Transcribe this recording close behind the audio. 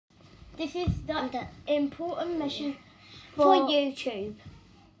This is the important mission for YouTube.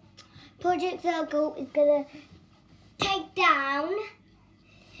 Project Circle is gonna take down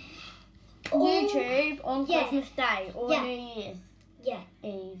YouTube on Christmas Day or New Year's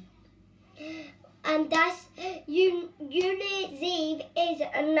Eve. And that's New Year's Eve is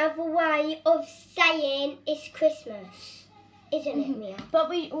another way of saying it's Christmas, isn't it, Mia? But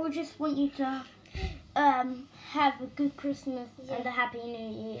we all just want you to have a good Christmas and a happy New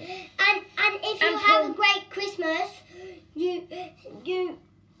Year. And if you have a great Christmas, you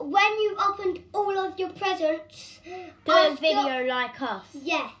when you opened all of your presents, do a video like us.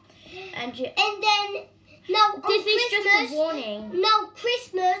 Yeah. And then now on this Christmas, is just a warning. Now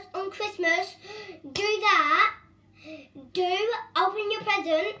on Christmas, do that. Open your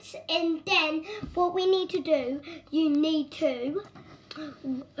presents, and then what we need to do, you need to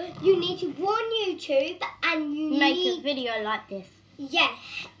warn YouTube, and you make need a video like this. Yeah.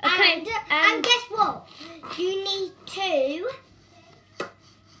 Okay. And guess what? You need to.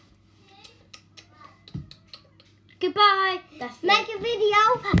 Goodbye. Make a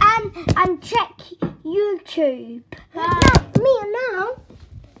video and check YouTube. Bye. Now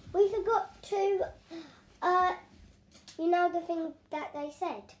we forgot to you know the thing that they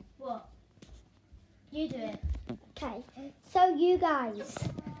said. What? You do it. Okay. So you guys,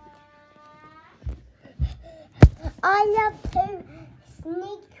 I love to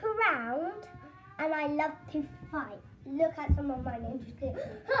sneak around and I love to fight. Look at some of my ninjas.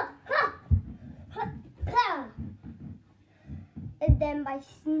 And then by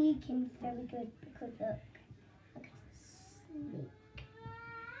sneaking, very good because look, sneak.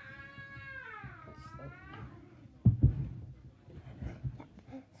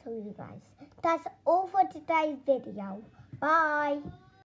 So you guys, that's all for today's video. Bye.